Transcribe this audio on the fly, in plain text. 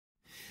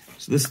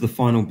So this is the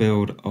final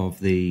build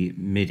of the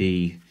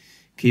MIDI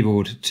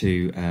keyboard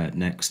to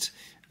Next,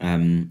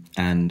 and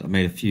I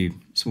made a few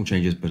small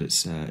changes, but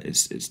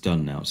it's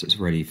done now, so it's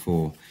ready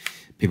for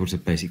people to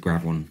basically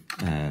grab one,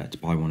 to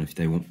buy one if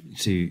they want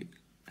to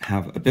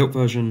have a built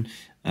version.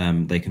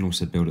 They can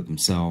also build it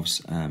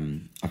themselves.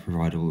 I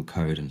provide all the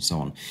code and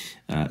so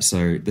on.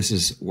 So this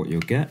is what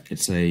you'll get.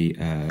 It's a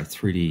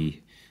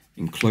 3D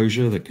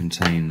enclosure that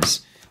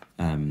contains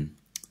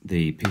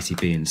the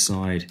PCB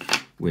inside,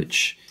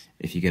 which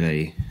if you get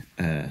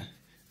an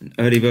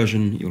early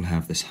version, you'll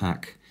have this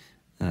hack,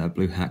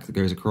 blue hack that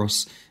goes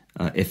across.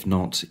 If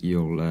not,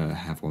 you'll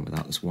have one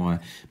without this wire,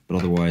 but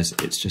otherwise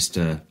it's just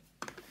a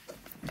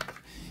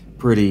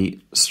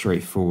pretty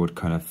straightforward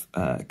kind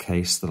of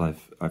case that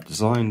I've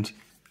designed.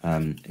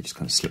 It just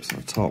kind of slips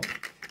on the top,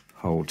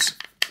 holds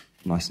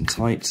nice and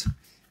tight.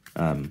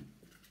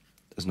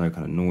 There's no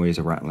kind of noise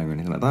or rattling or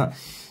anything like that.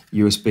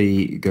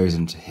 USB goes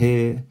into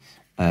here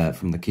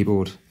from the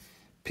keyboard.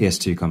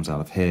 PS2 comes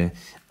out of here,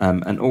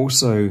 and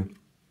also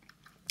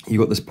you've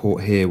got this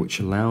port here which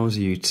allows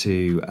you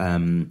to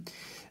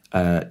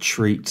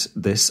treat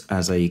this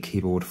as a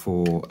keyboard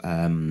for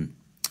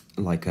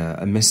like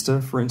a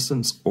Mister, for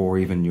instance, or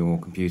even your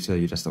computer,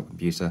 your desktop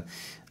computer.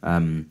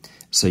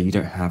 So you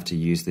don't have to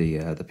use the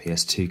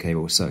PS2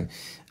 cable. So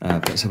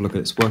let's have a look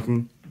at its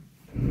working.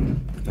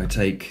 If I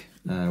take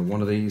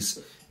one of these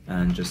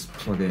and just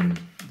plug in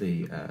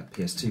the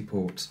PS2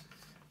 port,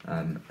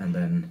 and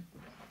then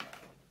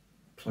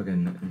plug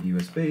in the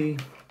USB.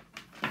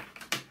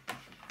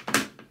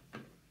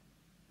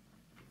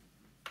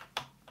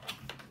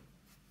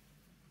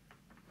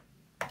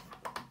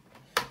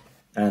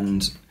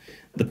 And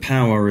the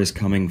power is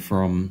coming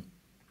from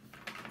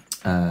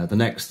the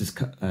Next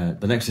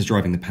is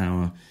driving the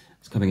power.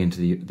 It's coming into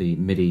the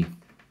MIDI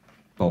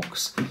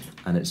box,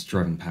 and it's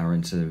driving power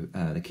into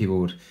the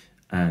keyboard,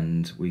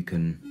 and we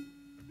can.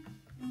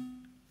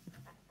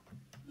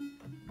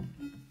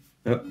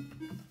 Oh.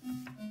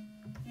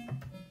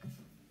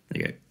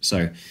 There you go.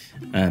 So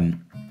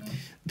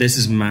this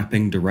is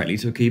mapping directly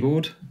to a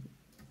keyboard,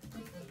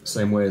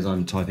 same way as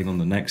I'm typing on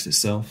the Next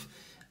itself.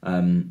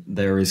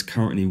 There is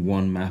currently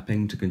one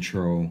mapping to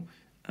control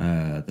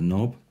the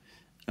knob,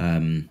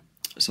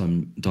 so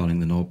I'm dialing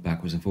the knob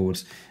backwards and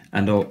forwards,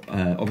 and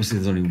obviously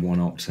there's only one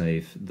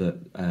octave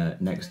that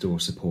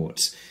NextDAW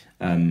supports,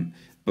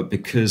 but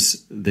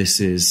because this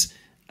is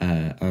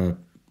a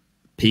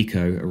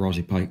Pico, a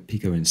Raspberry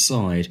Pico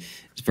inside,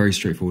 it's very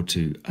straightforward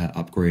to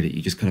upgrade it.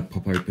 You just kind of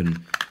pop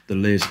open the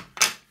lid,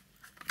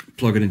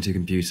 plug it into your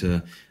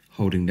computer,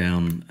 holding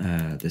down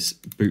this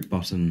boot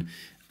button,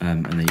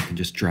 and then you can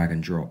just drag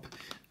and drop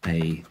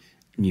a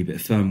new bit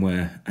of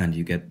firmware and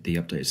you get the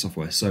updated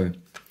software. So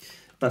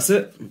that's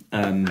it.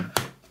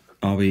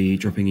 I'll be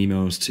dropping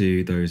emails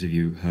to those of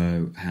you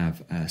who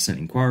have sent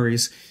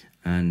inquiries,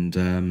 and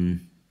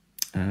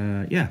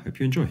yeah, hope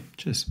you enjoy.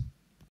 Cheers.